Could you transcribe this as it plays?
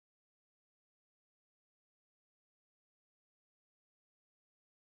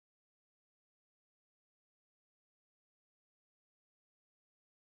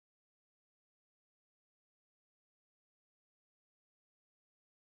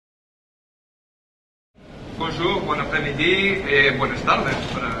bonjour, bon après-midi, et buenas tardes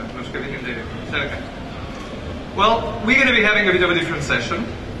para los que vienen de cerca. Well, we're going to be having a bit of a different session,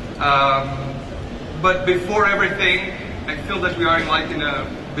 but before everything, I feel that we are in a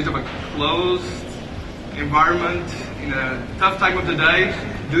bit of a closed environment, in a tough time of the day.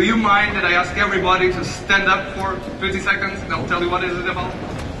 Do you mind that I ask everybody to stand up for 20 seconds and I'll tell you what is it about?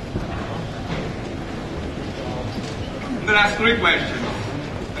 I'm going to ask 3 questions,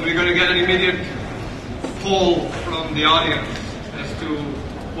 and we're going to get an immediate poll from the audience as to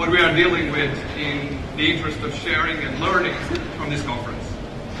what we are dealing with in the interest of sharing and learning from this conference.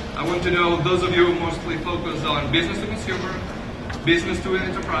 I want to know those of you who mostly focus on business to consumer, business to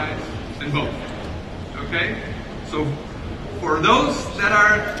enterprise, and both. Okay? So for those that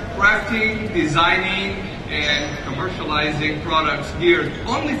are crafting, designing, and commercializing products geared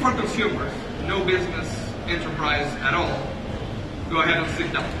only for consumers, no business enterprise at all, go ahead and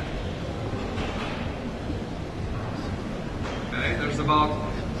sit down. Okay, there's about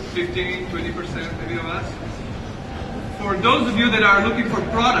 15-20% maybe of us. For those of you that are looking for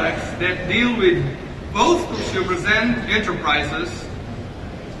products that deal with both consumers and enterprises,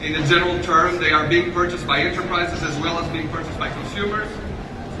 in a general term, they are being purchased by enterprises as well as being purchased by consumers.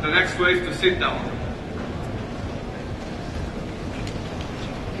 So the next way is to sit down.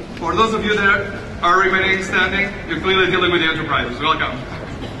 For those of you that are remaining standing, you're clearly dealing with the enterprises. Welcome.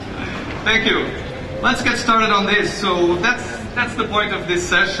 Thank you. Let's get started on this. So that's the point of this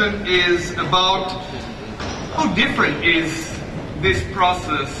session, is about how different is this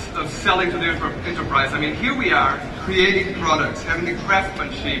process of selling to the enterprise. I mean, here we are creating products, having the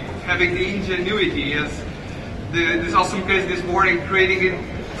craftsmanship, having the ingenuity, as this awesome case this morning, creating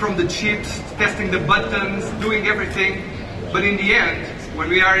it from the chips, testing the buttons, doing everything. But in the end, when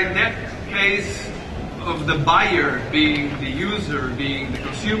we are in that case of the buyer being the user, being the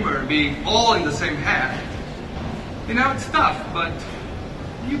consumer, being all in the same hat, you know, it's tough, but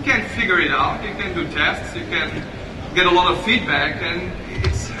you can figure it out. You can do tests, you can get a lot of feedback, and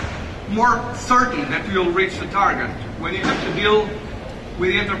it's more certain that you'll reach the target. When you have to deal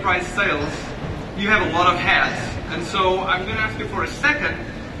with enterprise sales, you have a lot of hats. And so I'm going to ask you for a second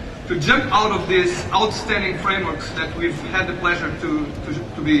to jump out of these outstanding frameworks that we've had the pleasure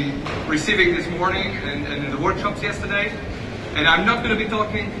to be receiving this morning and in the workshops yesterday. And I'm not going to be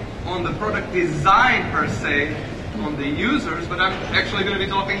talking on the product design per se, on the users, but I'm actually going to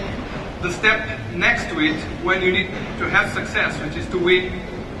be talking the step next to it when you need to have success, which is to win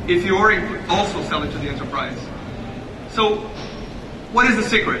if you are also selling to the enterprise. So what is the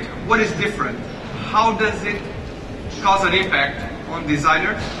secret? What is different? How does it cause an impact on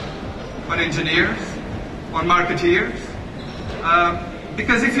designers, on engineers, on marketeers?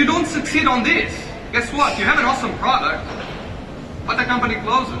 Because if you don't succeed on this, guess what? You have an awesome product, but the company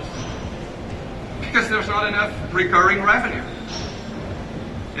closes because there's not enough recurring revenue.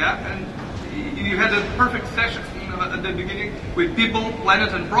 Yeah, and you had a perfect session at the beginning with people,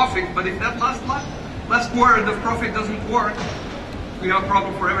 planet, and profit, but if that last word of profit doesn't work, we have a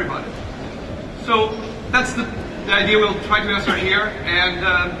problem for everybody. So that's the idea we'll try to answer here. And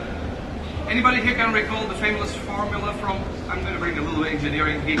anybody here can recall the famous formula from, I'm going to bring a little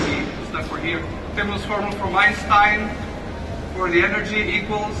engineering geeky stuff for here, famous formula from Einstein for the energy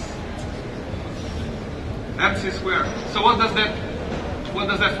equals mc squared. So what does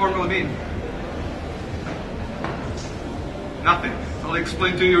that formula mean? Nothing. I'll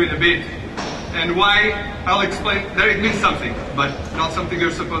explain to you in a bit. And why, I'll explain that it means something, but not something you're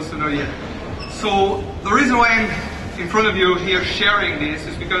supposed to know yet. So the reason why I'm in front of you here sharing this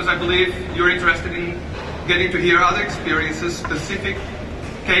is because I believe you're interested in getting to hear other experiences, specific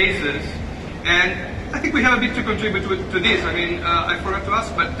cases, and I think we have a bit to contribute to this. I mean, I forgot to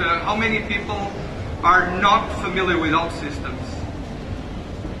ask, but how many people are not familiar with OutSystems?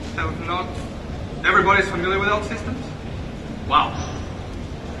 Everybody's familiar with OutSystems? Wow,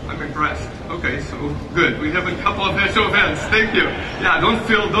 I'm impressed. Okay, so good. We have a couple of show of hands. Thank you. Yeah, don't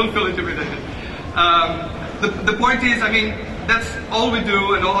feel intimidated. The point is, I mean, that's all we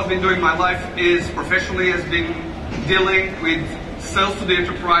do, and all I've been doing in my life is professionally has been dealing with sales to the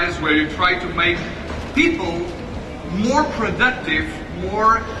enterprise, where you try to make people more productive,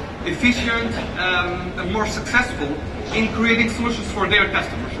 more efficient, and more successful in creating solutions for their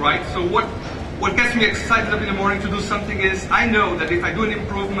customers, right? So what gets me excited up in the morning to do something is I know that if I do an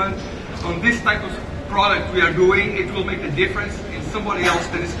improvement on this type of product we are doing, it will make a difference in somebody else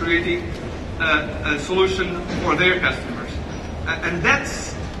that is creating a solution for their customers. And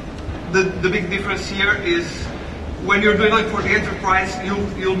that's the big difference here is when you're doing it for the enterprise,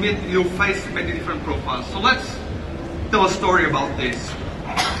 you'll face many different profiles. So let's tell a story about this.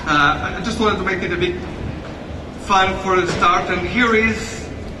 I just wanted to make it a bit fun for the start, and here is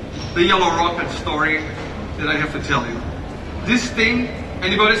the yellow rocket story that I have to tell you. This thing,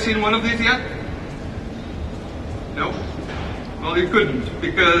 anybody seen one of these yet? No? Well, you couldn't,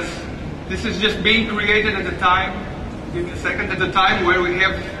 because this is just being created at the time, give me a second, at the time where we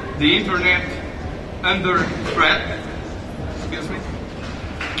have the internet under threat. Excuse me.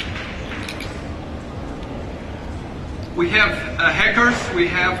 We have hackers, we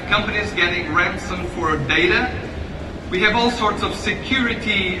have companies getting ransom for data, we have all sorts of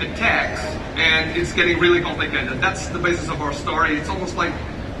security attacks, and it's getting really complicated. That's the basis of our story. It's almost like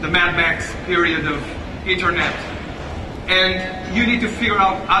the Mad Max period of internet. And you need to figure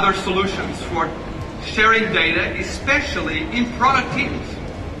out other solutions for sharing data, especially in product teams.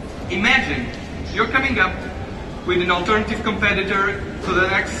 Imagine you're coming up with an alternative competitor to the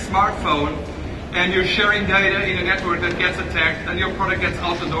next smartphone, and you're sharing data in a network that gets attacked, and your product gets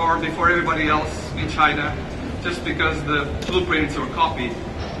out the door before everybody else in China, just because the blueprints are copied.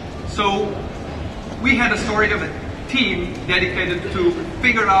 So we had a story of a team dedicated to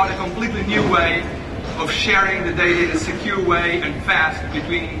figure out a completely new way of sharing the data in a secure way and fast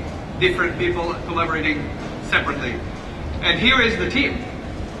between different people collaborating separately. And here is the team.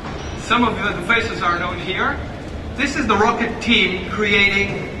 Some of the faces are known here. This is the Rocket team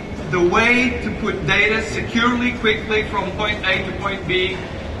creating the way to put data securely, quickly from point A to point B,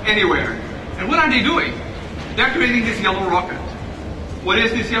 anywhere. And what are they doing? They're creating this yellow rocket. What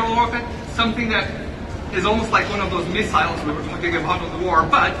is this yellow rocket? Something that is almost like one of those missiles we were talking about in the war,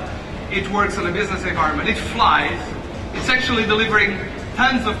 but it works in a business environment. It flies. It's actually delivering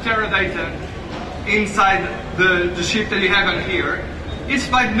tons of teradata inside the ship that you have in here. It's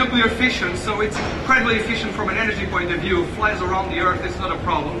by nuclear fission, so it's incredibly efficient from an energy point of view. It flies around the Earth, it's not a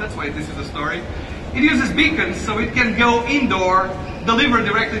problem. That's why this is a story. It uses beacons, so it can go indoor, deliver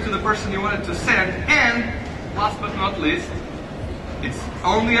directly to the person you want it to send, and last but not least, it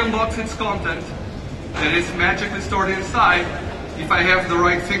only unlocks its content that is magically stored inside if I have the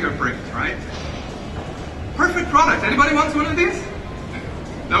right fingerprint, right? Perfect product. Anybody wants one of these?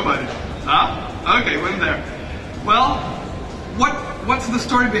 Nobody. Huh? Okay, one there. Well, what's the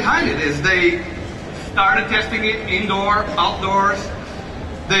story behind it is they started testing it indoor, outdoors.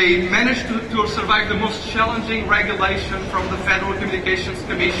 They managed to survive the most challenging regulation from the Federal Communications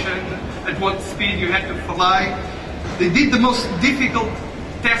Commission, at what speed you had to fly. They did the most difficult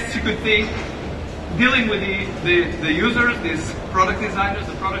tests you could think, dealing with the users, these product designers,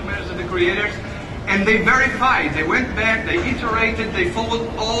 the product managers, the creators, and they verified, they went back, they iterated, they followed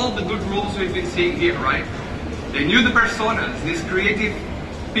all the good rules we've been seeing here, right? They knew the personas, these creative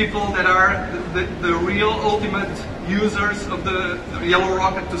people that are the real ultimate users of the yellow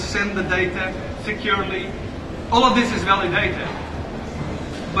rocket to send the data securely. All of this is validated,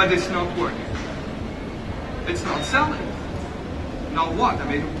 but it's not working. It's not selling. Now what?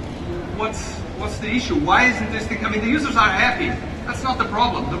 I mean, what's the issue? Why isn't this thing? I mean, the users are happy. That's not the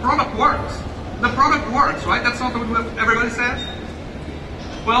problem. The product works. The product works, right? That's not what everybody says.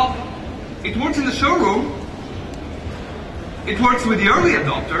 Well, it works in the showroom. It works with the early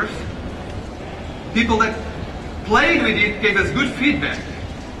adopters. People that played with it gave us good feedback.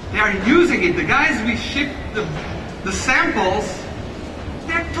 They are using it. The guys we shipped the samples,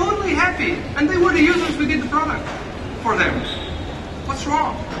 they're totally happy. And they were the users we did the product for them. What's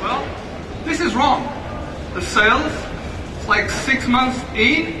wrong? Well, this is wrong. The sales, it's like 6 months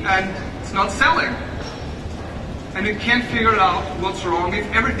in and it's not selling. And you can't figure out what's wrong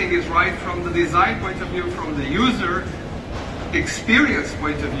if everything is right from the design point of view, from the user experience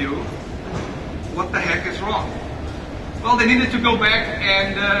point of view. What the heck is wrong? Well, they needed to go back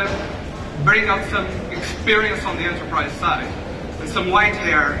and bring up some experience on the enterprise side and some white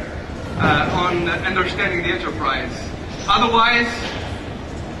hair on understanding the enterprise. Otherwise,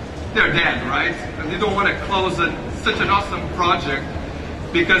 they're dead, right? And they don't want to close such an awesome project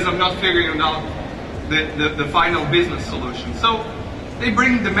because I'm not figuring out the final business solution. So they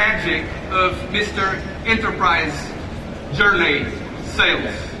bring the magic of Mr. Enterprise Journey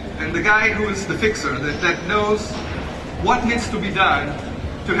Sales, and the guy who is the fixer that knows what needs to be done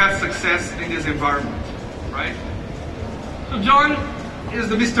to have success in this environment, right? So John is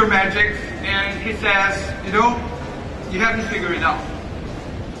the Mr. Magic, and he says, you know, you haven't figured it out.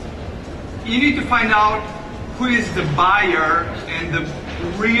 You need to find out who is the buyer and the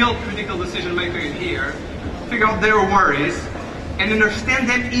real critical decision maker in here, figure out their worries, and understand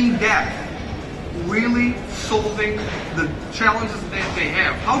them in depth, really solving the challenges that they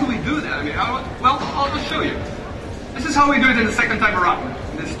have. How do we do that? I mean, well, I'll just show you. This is how we do it in the second time around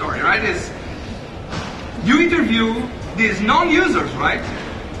in this story, right? Is you interview these non-users, right?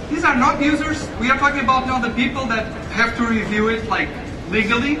 These are not users. We are talking about now the people that have to review it, like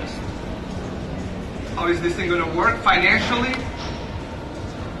legally. How is this thing going to work? Financially?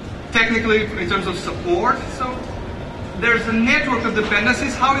 Technically, in terms of support? So there's a network of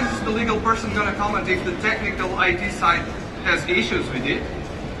dependencies. How is the legal person going to comment if the technical IT side has issues with it?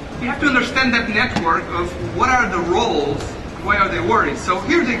 You have to understand that network of what are the roles, why are they worried. So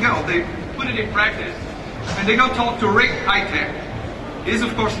here they go. They put it in practice. And they go talk to Rick Itech. He's,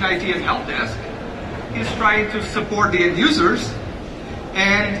 of course, an IT and help desk. He's trying to support the end users.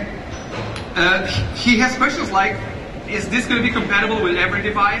 And he has questions like, is this going to be compatible with every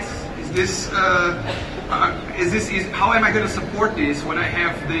device? How am I going to support this when I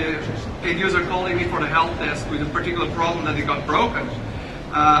have the end user calling me for the help desk with a particular problem that it got broken?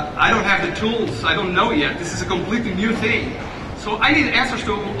 I don't have the tools. I don't know yet. This is a completely new thing. So I need answers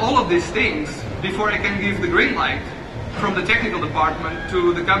to all of these things before I can give the green light from the technical department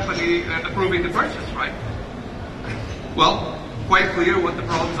to the company approving the purchase, right? Well, quite clear what the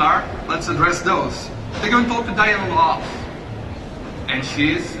problems are. Let's address those. They're going to talk to Diana Laws. And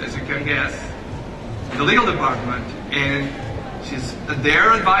she's, as you can guess, in the legal department. And she's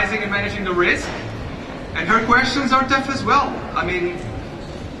there advising and managing the risk. And her questions are tough as well. I mean,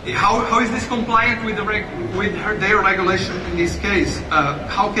 how is this compliant with their regulation in this case?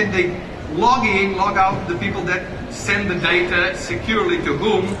 How can they log in, log out the people that send the data securely to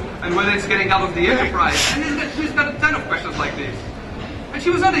whom, and whether it's getting out of the enterprise? And she's got a ton of questions like this. And she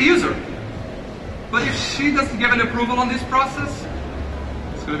was not a user. But if she doesn't give an approval on this process,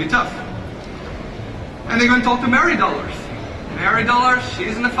 it's going to be tough. And they're going to talk to Mary Dollars. Mary Dollars,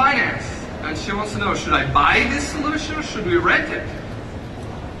 she's in the finance. And she wants to know, should I buy this solution or should we rent it?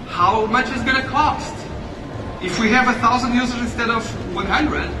 How much is it going to cost? If we have 1,000 users instead of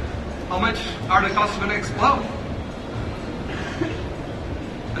 100, how much are the costs going to explode?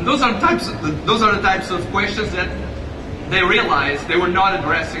 And those are the types of questions that they realized they were not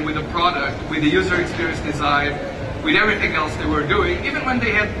addressing with the product, with the user experience design, with everything else they were doing, even when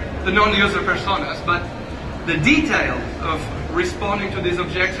they had the non-user personas. But the details of responding to these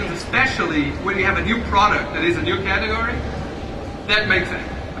objections, especially when you have a new product that is a new category, that makes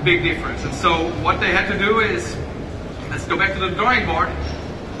a big difference. And so what they had to do is, let's go back to the drawing board,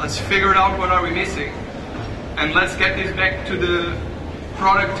 let's figure out what are we missing, and let's get this back to the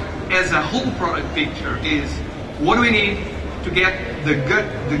product as a whole product picture. Is what do we need to get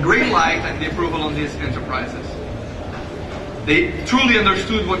the green light and the approval on these enterprises? They truly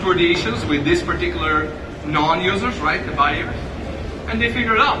understood what were the issues with this particular non-users, right, the buyers, and they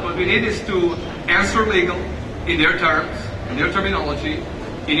figured out what we need is to answer legal in their terms, in their terminology.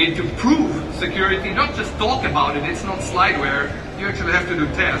 You need to prove security, not just talk about it. It's not slideware. You actually have to do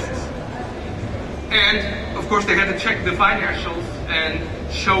tests. And of course, they had to check the financials and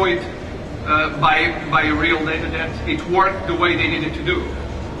show it by real data that it worked the way they needed to do.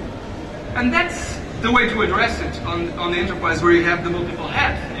 And that's the way to address it on the enterprise where you have the multiple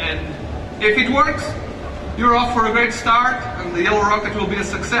hats. And if it works, you're off for a great start, and the Yellow Rocket will be a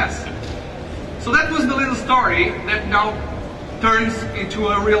success. So that was the little story that now turns into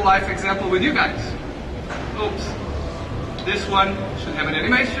a real-life example with you guys. Oops. This one should have an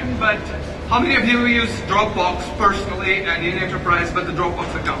animation, but how many of you use Dropbox personally and in enterprise, but the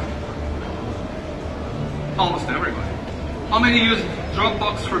Dropbox account? Almost everybody. How many use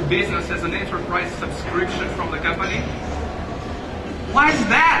Dropbox for business as an enterprise subscription from the company? Why is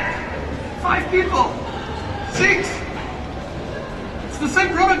that? 5 people. 6. It's the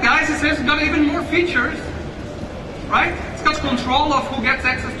same product, guys. It's got even more features, right? It's got control of who gets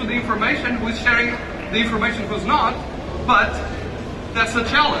access to the information, who's sharing the information, who's not. But that's the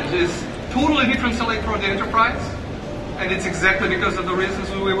challenge. It's totally different selling for the enterprise, and it's exactly because of the reasons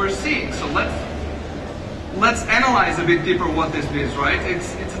we were seeing. So let's analyze a bit deeper what this means, right?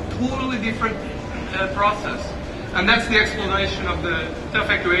 It's a totally different process, and that's the explanation of the tough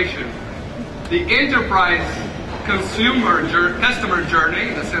equation. The enterprise customer journey,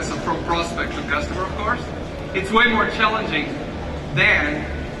 in the sense of from prospect to customer, of course, it's way more challenging than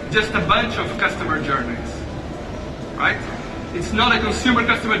just a bunch of customer journeys, right? It's not a consumer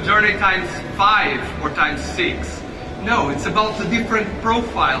customer journey times 5 or times 6. No, it's about the different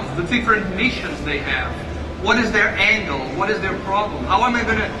profiles, the different missions they have. What is their angle? What is their problem? How am I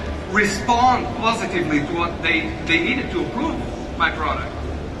going to respond positively to what they needed to approve my product?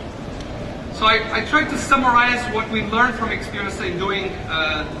 So I tried to summarize what we learned from experience in doing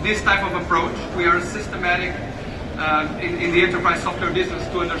this type of approach. We are systematic in the enterprise software business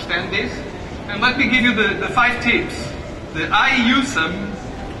to understand this. And let me give you the 5 tips. The I use them,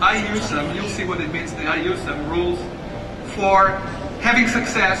 you'll see what it means, the I use them rules for having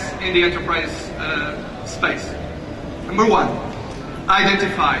success in the enterprise space. Number one,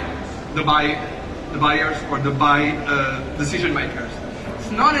 identify the buyers or the buy decision makers.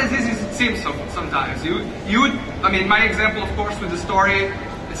 It's not as easy as it seems sometimes. I mean, my example, of course, with the story,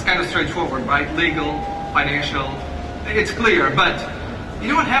 it's kind of straightforward, right? Legal, financial, it's clear. But you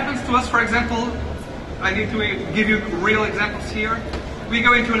know what happens to us, for example? I need to give you real examples here. We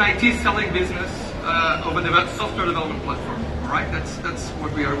go into an IT selling business of a software development platform, all right? That's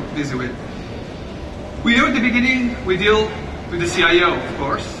what we are busy with. We know at the beginning we deal with the CIO, of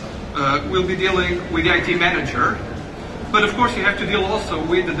course. We'll be dealing with the IT manager. But of course you have to deal also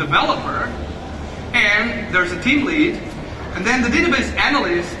with the developer. And there's a team lead. And then the database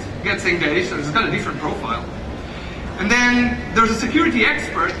analyst gets engaged, and it's got a different profile. And then there's a security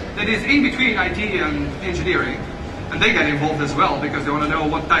expert that is in between IT and engineering. And they get involved as well because they want to know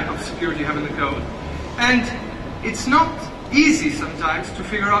what type of security you have in the code. And it's not easy sometimes to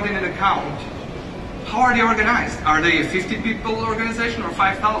figure out in an account how are they organized. Are they a 50-people organization or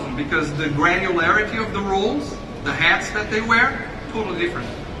 5,000? Because the granularity of the roles, the hats that they wear, totally different.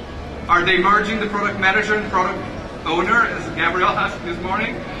 Are they merging the product manager and product owner, as Gabriel asked this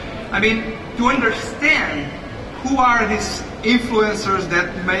morning? I mean, to understand who are these influencers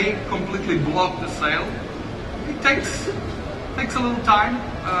that may completely block the sale, it takes a little time.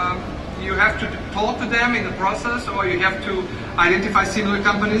 You have to talk to them in the process, or you have to identify similar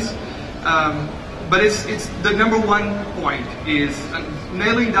companies. But it's the number one point is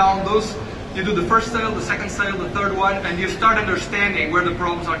nailing down those. You do the first sale, the second sale, the third one, and you start understanding where the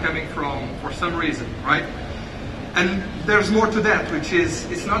problems are coming from for some reason, right? And there's more to that, which is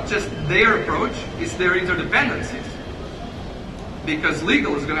it's not just their approach, it's their interdependencies. Because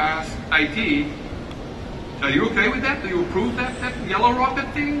legal is going to ask IT, are you okay with that? Do you approve that yellow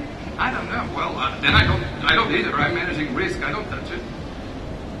rocket thing? I don't know. Well, then I don't either. I'm managing risk. I don't touch it.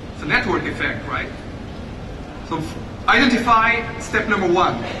 It's a network effect, right? So identify step number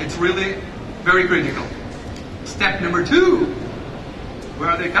one. It's really very critical. Step number two, where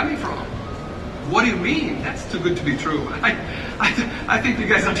are they coming from? What do you mean? That's too good to be true. I think you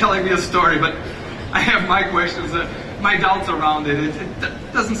guys are telling me a story, but I have my questions, my doubts around it.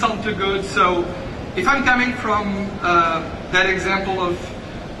 It doesn't sound too good. So if I'm coming from that example of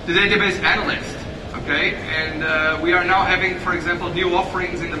the database analyst, okay, and we are now having, for example, new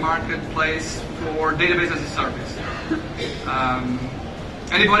offerings in the marketplace for database as a service.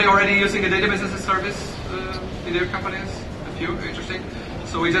 Anybody already using a database as a service in their companies? A few? Interesting.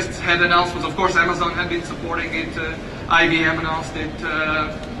 So we just had announcements. Of course, Amazon had been supporting it. IBM announced it.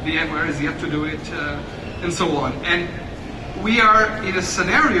 VMware is yet to do it, and so on. And we are in a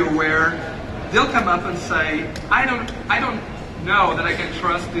scenario where they'll come up and say, I don't know that I can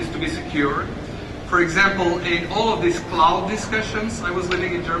trust this to be secure. For example, in all of these cloud discussions, I was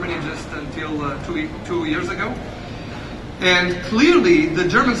living in Germany just until 2 years ago. And clearly, the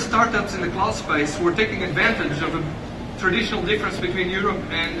German startups in the cloud space were taking advantage of a traditional difference between Europe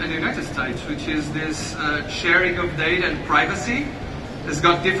and the United States, which is this sharing of data and privacy has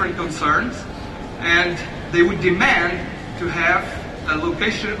got different concerns. And they would demand to have a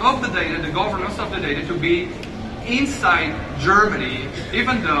location of the data, the governance of the data, to be inside Germany,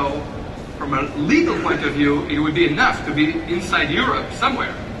 even though from a legal point of view, it would be enough to be inside Europe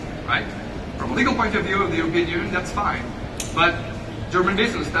somewhere, right? From a legal point of view of the European Union, that's fine. But German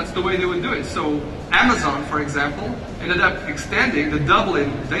business, that's the way they would do it. So Amazon, for example, ended up extending the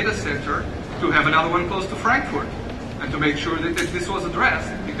Dublin data center to have another one close to Frankfurt and to make sure that this was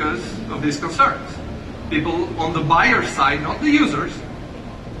addressed because of these concerns. People on the buyer side, not the users,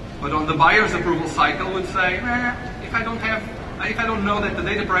 but on the buyer's approval cycle would say, if I don't know that the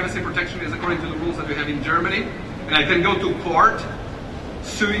data privacy protection is according to the rules that we have in Germany, and I can go to court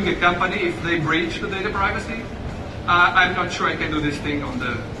suing a company if they breach the data privacy, I'm not sure I can do this thing on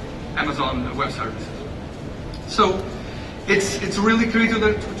the Amazon Web Services. So it's really critical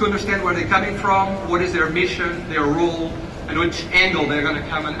to understand where they're coming from, what is their mission, their role, and which angle they're going to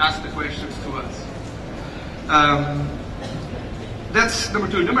come and ask the questions to us. That's number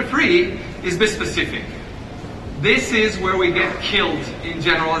two. Number three is be specific. This is where we get killed in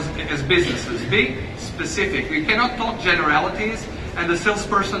general as businesses. Be specific. We cannot talk generalities and the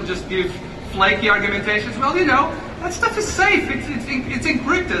salesperson just give flaky argumentations. Well, you know, that stuff is safe. It's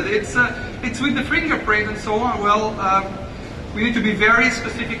encrypted. It's with the fingerprint and so on. Well, we need to be very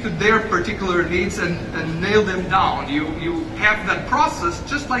specific to their particular needs and nail them down. You have that process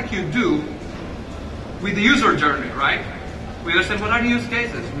just like you do with the user journey, right? We understand what are the use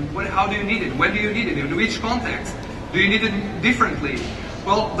cases, how do you need it, when do you need it, in which context, do you need it differently?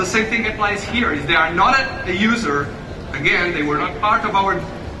 Well, the same thing applies here. If they are not a user Again, they were not part of our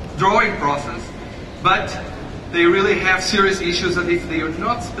drawing process, but they really have serious issues that if they are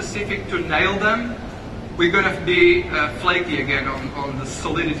not specific to nail them, we're going to be flaky again on the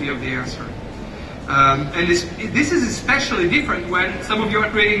solidity of the answer. And this is especially different when some of you are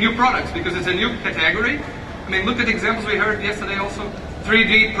creating new products because it's a new category. I mean, look at the examples we heard yesterday also,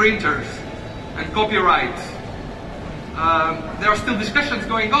 3D printers and copyright. There are still discussions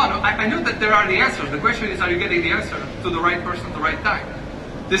going on. I know that there are the answers. The question is, are you getting the answer to the right person at the right time?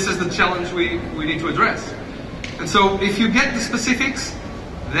 This is the challenge we need to address. And so if you get the specifics,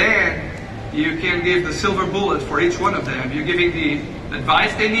 then you can give the silver bullet for each one of them. You're giving the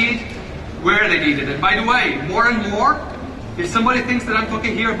advice they need, where they need it. And by the way, more and more, if somebody thinks that I'm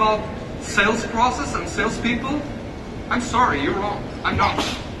talking here about sales process and salespeople, I'm sorry, you're wrong. I'm not.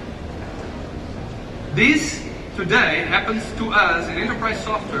 This today happens to us in enterprise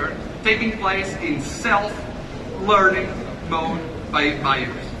software taking place in self-learning mode by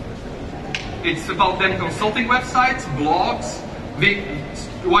buyers. It's about them consulting websites, blogs,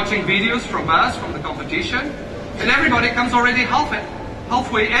 watching videos from us, from the competition, and everybody comes already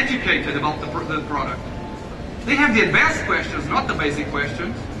halfway educated about the product. They have the advanced questions, not the basic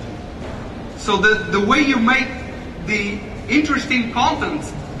questions. So the way you make the interesting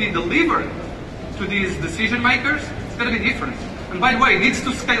content be delivered to these decision makers, it's going to be different. And by the way, it needs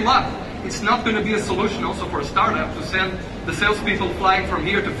to scale up. It's not going to be a solution also for a startup to send the salespeople flying from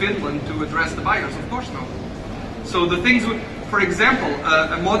here to Finland to address the buyers. Of course not. So the things, for example,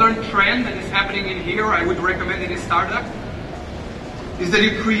 a modern trend that is happening in here, I would recommend in a startup, is that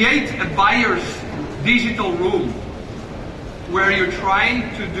you create a buyer's digital room where you're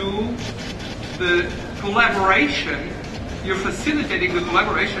trying to do the collaboration, you're facilitating the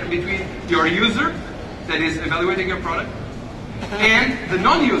collaboration between your user that is evaluating your product and the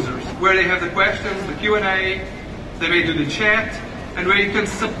non-users, where they have the questions, the Q&A, they may do the chat, and where you can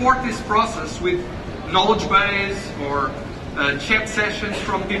support this process with knowledge base or chat sessions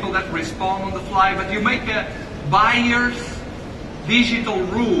from people that respond on the fly, but you make a buyer's digital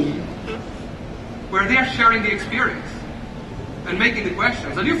room where they are sharing the experience and making the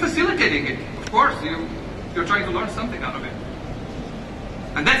questions, and you're facilitating it. Of course, you're trying to learn something out of it.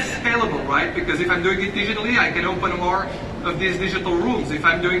 And that's scalable, right? Because if I'm doing it digitally, I can open more of these digital rooms. If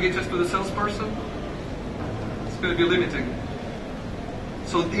I'm doing it just with a salesperson, it's going to be limiting.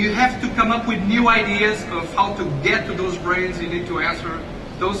 So you have to come up with new ideas of how to get to those brains. You need to answer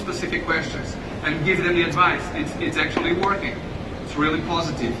those specific questions and give them the advice. It's actually working. It's really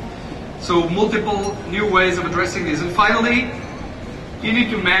positive. So multiple new ways of addressing this. And finally, you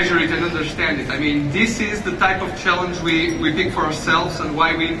need to measure it and understand it. I mean, this is the type of challenge we pick for ourselves, and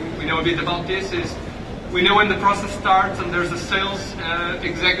why we know a bit about this is we know when the process starts and there's a sales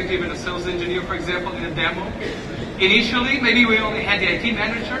executive and a sales engineer, for example, in a demo. Initially, maybe we only had the IT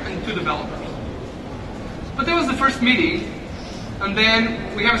manager and 2 developers. But that was the first meeting, and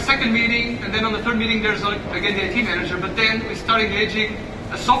then we have a second meeting, and then on the 3rd meeting there's again the IT manager, but then we start engaging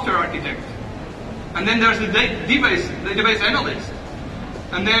a software architect. And then there's the database analyst.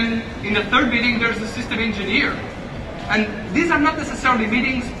 And then in the 3rd meeting, there's the system engineer. And these are not necessarily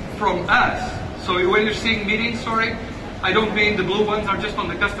meetings from us. So when you're seeing meetings, I don't mean the blue ones are just on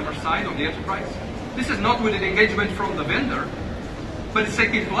the customer side, on the enterprise. This is not with an engagement from the vendor, but it's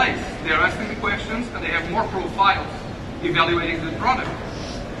taking place. They are asking the questions, and they have more profiles evaluating the product.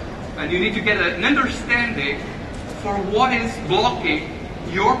 And you need to get an understanding for what is blocking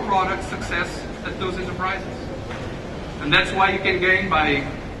your product success at those enterprises. And that's why you can gain by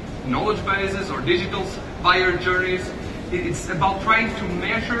knowledge bases or digital buyer journeys. It's about trying to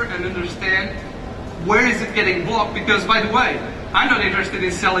measure and understand where is it getting blocked. Because, by the way, I'm not interested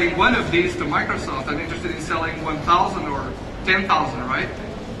in selling one of these to Microsoft. I'm interested in selling 1,000 or 10,000, right?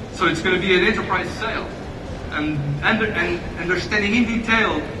 So it's going to be an enterprise sale. And understanding in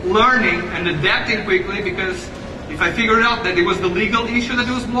detail, learning and adapting quickly, because if I figured out that it was the legal issue that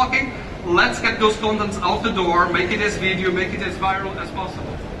it was blocking, let's get those contents out the door, make it as video, make it as viral as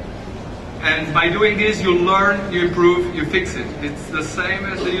possible. And by doing this, you learn, you improve, you fix it. It's the same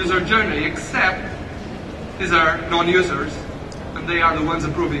as the user journey, except these are non-users, and they are the ones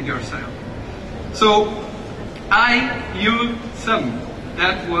approving your sale. So, I, you, some.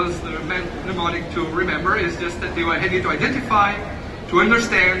 That was the mnemonic to remember, is just that you need to identify, to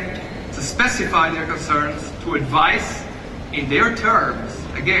understand, to specify their concerns, to advise in their terms.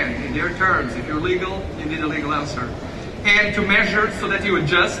 Again, in their terms. If you're legal, you need a legal answer. And to measure so that you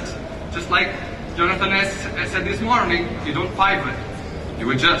adjust, just like Jonathan has said this morning, you don't pivot,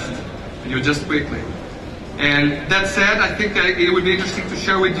 you adjust, and you adjust quickly. And that said, I think it would be interesting to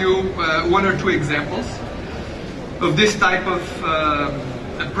share with you 1 or 2 examples. of this type of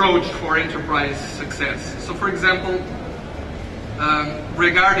approach for enterprise success. So for example,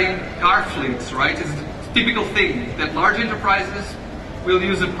 regarding car fleets, right, it's a typical thing that large enterprises will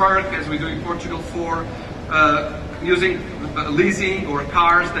use a perk, as we do in Portugal, for using leasing or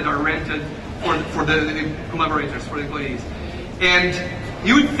cars that are rented for the collaborators, for the employees. And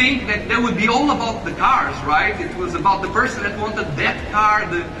you would think that that would be all about the cars, right? It was about the person that wanted that car,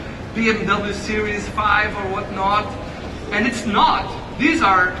 the BMW Series 5 or whatnot. And it's not. These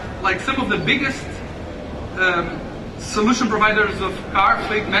are like some of the biggest solution providers of car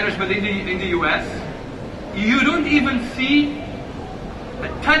fleet management in the US. You don't even see a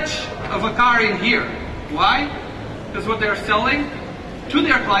touch of a car in here. Why? Because what they're selling to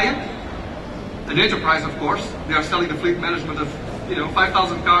their client, an enterprise of course, they are selling the fleet management of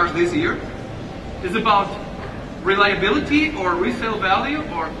 5,000 cars this year, is about reliability or resale value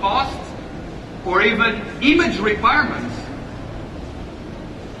or cost or even image requirements.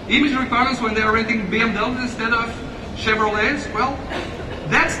 Image requirements when they are renting BMWs instead of Chevrolets, well,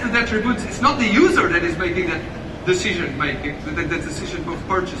 that's the attributes. It's not the user that is making that decision that decision of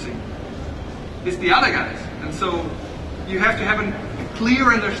purchasing. It's the other guys. And so you have to have a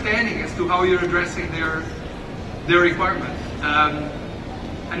clear understanding as to how you're addressing their requirements.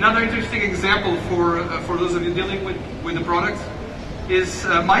 Another interesting example for those of you dealing with the products is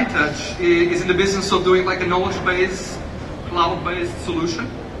MindTouch is in the business of doing like a knowledge-based, cloud-based solution,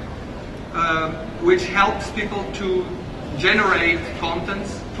 which helps people to generate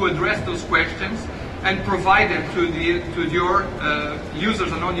contents to address those questions and provide them to your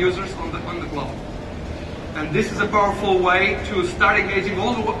users and non-users on the cloud. And this is a powerful way to start engaging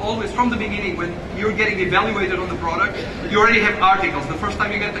always from the beginning. When you're getting evaluated on the product, you already have articles. The first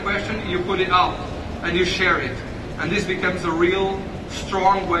time you get the question, you put it out and you share it. And this becomes a real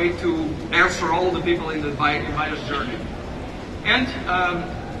strong way to answer all the people in the buyer's journey. And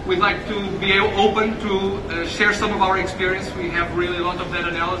we'd like to be open to share some of our experience. We have really a lot of that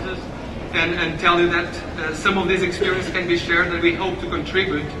analysis and tell you that some of this experience can be shared, that we hope to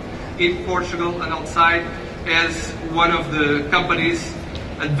contribute in Portugal and outside as one of the companies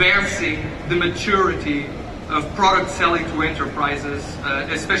advancing the maturity of product selling to enterprises,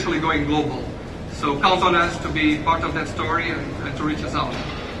 especially going global. So count on us to be part of that story and to reach us out.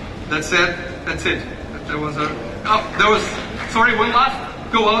 That's it. Sorry, one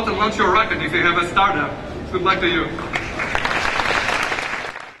last. Go out and launch your rocket if you have a startup. Good luck to you.